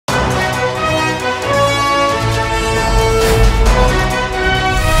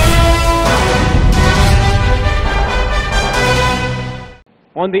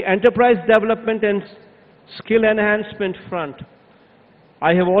On the enterprise development and skill enhancement front,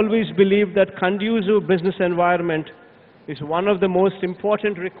 I have always believed that conducive business environment is one of the most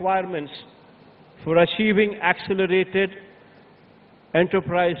important requirements for achieving accelerated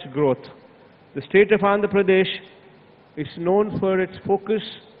enterprise growth. The state of Andhra Pradesh is known for its focus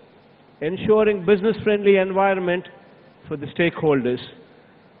ensuring business-friendly environment for the stakeholders.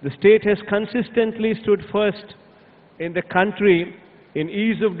 The state has consistently stood first in the country in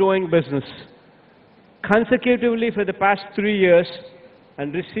ease of doing business, consecutively for the past 3 years, and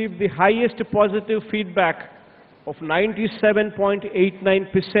received the highest positive feedback of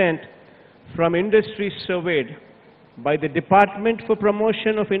 97.89% from industry surveyed by the Department for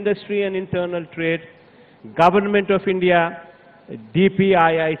Promotion of Industry and Internal Trade, Government of India,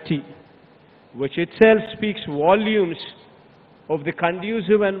 DPIIT, which itself speaks volumes of the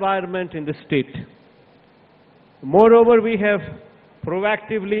conducive environment in the state. Moreover, we have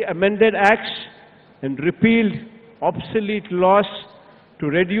proactively amended acts and repealed obsolete laws to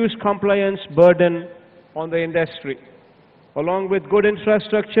reduce compliance burden on the industry. Along with good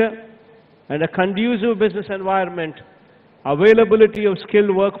infrastructure and a conducive business environment, availability of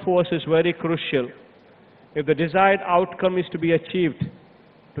skilled workforce is very crucial if the desired outcome is to be achieved.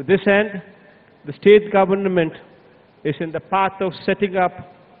 To this end, the state government is in the path of setting up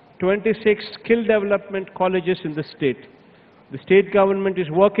 26 skill development colleges in the state. The state government is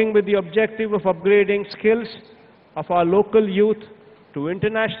working with the objective of upgrading skills of our local youth to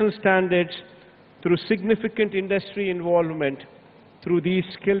international standards through significant industry involvement through these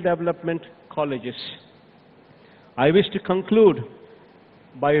skill development colleges. I wish to conclude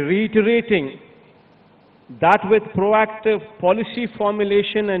by reiterating that with proactive policy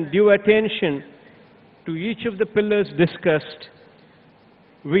formulation and due attention to each of the pillars discussed,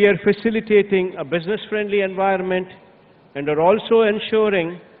 we are facilitating a business-friendly environment and are also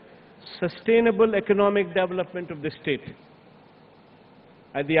ensuring sustainable economic development of the state.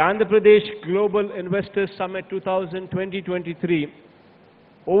 At the Andhra Pradesh Global Investors Summit 2020-23,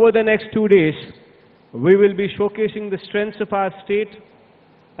 over the next 2 days, we will be showcasing the strengths of our state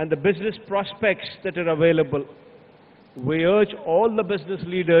and the business prospects that are available. We urge all the business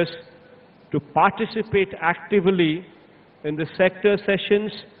leaders to participate actively in the sector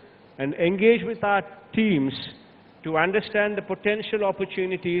sessions and engage with our teams to understand the potential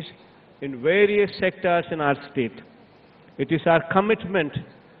opportunities in various sectors in our state. It is our commitment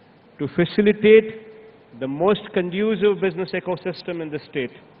to facilitate the most conducive business ecosystem in the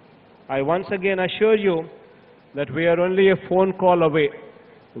state. I once again assure you that we are only a phone call away.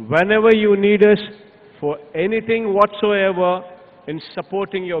 Whenever you need us for anything whatsoever in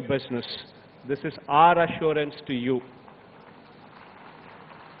supporting your business, this is our assurance to you.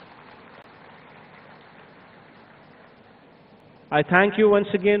 I thank you once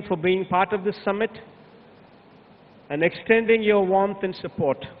again for being part of this summit and extending your warmth and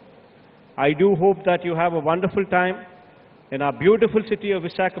support. I do hope that you have a wonderful time in our beautiful city of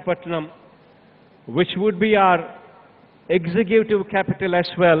Vishakapatnam, which would be our executive capital as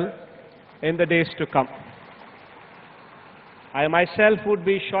well in the days to come. I myself would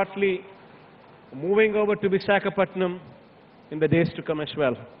be shortly moving over to Vizagapatnam in the days to come as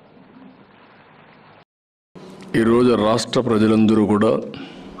well. ఈ రోజు రాష్ట్ర ప్రజలందరూ కూడా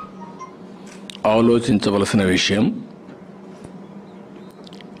ఆలోచించవలసిన విషయం,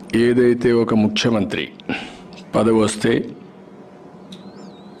 ఏదైతే ఒక ముఖ్యమంత్రి పదవి వస్తే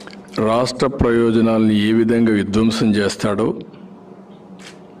రాష్ట్ర ప్రయోజనాలను ఏ విధంగా విధ్వంసం చేస్తాడో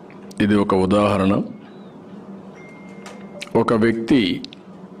ఇది ఒక ఉదాహరణ. ఒక వ్యక్తి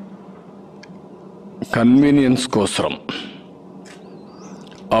కన్వీనియన్స్ కోసం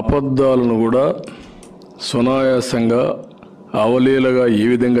అబద్ధాలను కూడా సునాయాసంగా అవలీలగా ఏ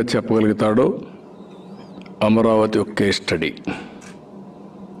విధంగా చెప్పగలుగుతాడో అమరావతి ఒక కేస్ స్టడీ.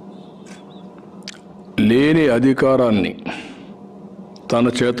 లేని అధికారాన్ని తన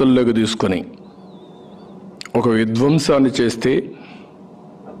చేతుల్లోకి తీసుకొని ఒక విధ్వంసాన్ని చేస్తే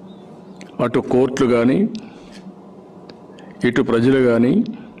అటు కోర్టులు కానీ ఇటు ప్రజలు కానీ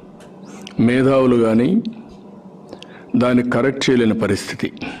మేధావులు కానీ దాన్ని కరెక్ట్ చేయలేని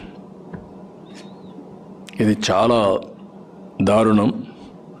పరిస్థితి. ఇది చాలా దారుణం,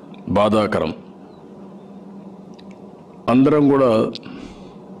 బాధాకరం. అందరం కూడా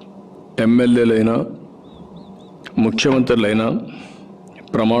ఎమ్మెల్యేలైనా ముఖ్యమంత్రులైనా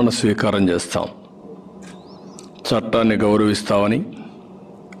ప్రమాణ స్వీకారం చేస్తాం. చట్టాన్ని గౌరవిస్తామని,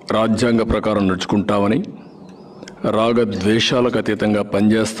 రాజ్యాంగ ప్రకారం నడుచుకుంటామని, రాగద్వేషాలకు అతీతంగా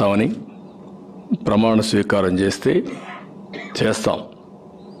పనిచేస్తామని ప్రమాణ స్వీకారం చేస్తాం.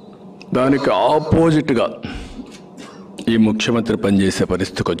 దానికి ఆపోజిట్గా ఈ ముఖ్యమంత్రి పనిచేసే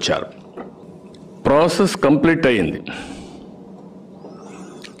పరిస్థితికి వచ్చారు. ప్రాసెస్ కంప్లీట్ అయింది.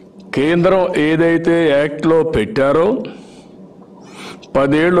 కేంద్రం ఏదైతే యాక్ట్లో పెట్టారో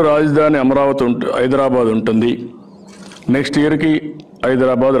 10 ఏళ్ళు రాజధాని అమరావతి హైదరాబాద్ ఉంటుంది. నెక్స్ట్ ఇయర్కి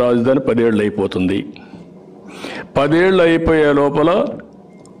హైదరాబాద్ రాజధాని 10 ఏళ్ళు అయిపోతుంది. 10 ఏళ్ళు అయిపోయే లోపల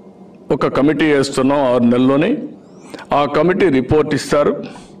ఒక కమిటీ వేస్తున్నాం 6 నెలల్లోనే. ఆ కమిటీ రిపోర్ట్ ఇస్తారు.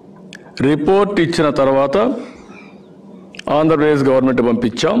 రిపోర్ట్ ఇచ్చిన తర్వాత ఆంధ్రప్రదేశ్ గవర్నమెంట్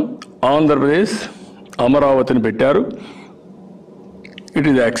పంపించాం. ఆంధ్రప్రదేశ్ అమరావతిని పెట్టారు. It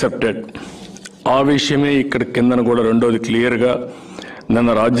is accepted. ఆ విషయమే ఇక్కడ కిందన కూడా రెండోది క్లియర్గా నిన్న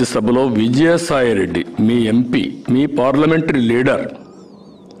రాజ్యసభలో విజయసాయి రెడ్డి, మీ ఎంపీ, మీ పార్లమెంటరీ లీడర్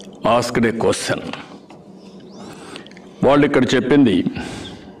ఆస్క్డ్ ఏ క్వశ్చన్. వాళ్ళు ఇక్కడ చెప్పింది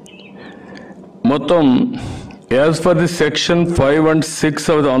మొత్తం as for the section 5 and 6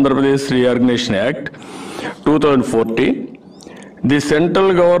 of the Andhra Pradesh Reorganization Act 2014, the central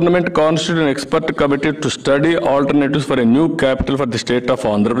government constituted an expert committee to study alternatives for a new capital for the state of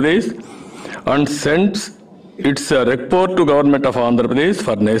Andhra Pradesh and sends its report to government of Andhra Pradesh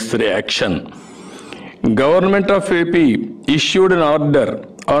for necessary action. Government of AP issued an order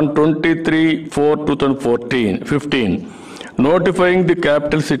on 23/4/2015 notifying the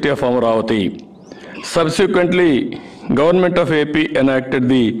capital city of Amaravati. Subsequently, Government of AP enacted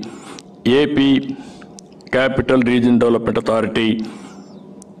the AP Capital Region Development Authority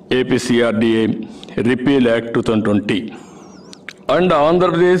APCRDA Repeal Act 2020 and Andhra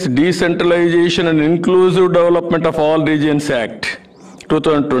Pradesh Decentralization and Inclusive Development of All Regions Act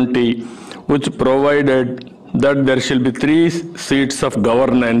 2020, which provided that there shall be 3 seats of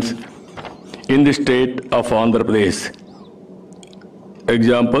governance in the state of Andhra Pradesh.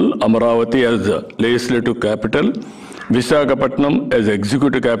 Example, Amaravati as legislative capital, Vishakapatnam as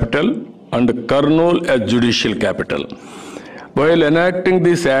executive capital, and Kurnool as judicial capital. While enacting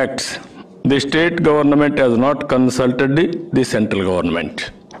these acts, the state government has not consulted the central government.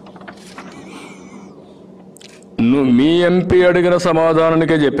 Me MP అడిగిన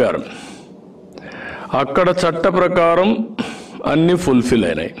సమాధానానికే చెప్పారు. అక్కడ చట్ట ప్రకారం అన్ని fulfil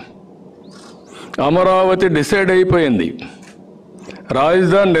అయినాయి. Amaravati decide అయిపోయింది.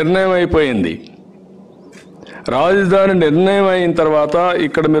 రాజధాని నిర్ణయం అయిపోయింది. రాజధాని నిర్ణయం అయిన తర్వాత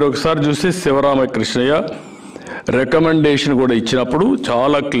ఇక్కడ మీరు ఒకసారి చూసి శివరామకృష్ణయ్య రికమెండేషన్ కూడా ఇచ్చినప్పుడు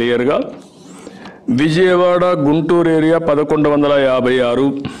చాలా క్లియర్గా విజయవాడ గుంటూరు ఏరియా 1156,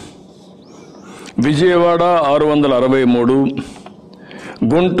 విజయవాడ 663,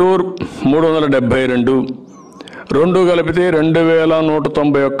 గుంటూరు 372, రెండు కలిపితే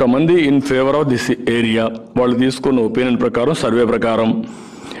 2191 మంది in favour of this area. వాళ్ళు తీసుకున్న ఒపీనియన్ ప్రకారం, సర్వే ప్రకారం.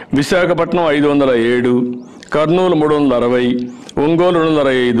 విశాఖపట్నం 507, కర్నూలు 360, ఒంగోలు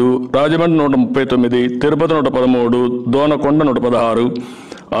 265, రాజమండ్రి 139, తిరుపతి 113, దోనకొండ 116,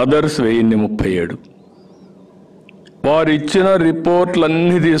 అదర్స్ 1037. వారు ఇచ్చిన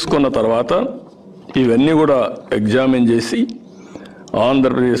రిపోర్ట్లన్నీ తీసుకున్న తర్వాత ఇవన్నీ కూడా ఎగ్జామిన్ చేసి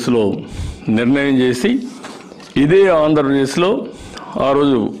ఆంధ్రప్రదేశ్లో నిర్ణయం చేసి ఇదే ఆంధ్రప్రదేశ్లో ఆ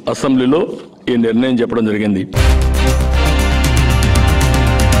రోజు అసెంబ్లీలో ఈ నిర్ణయం చెప్పడం జరిగింది.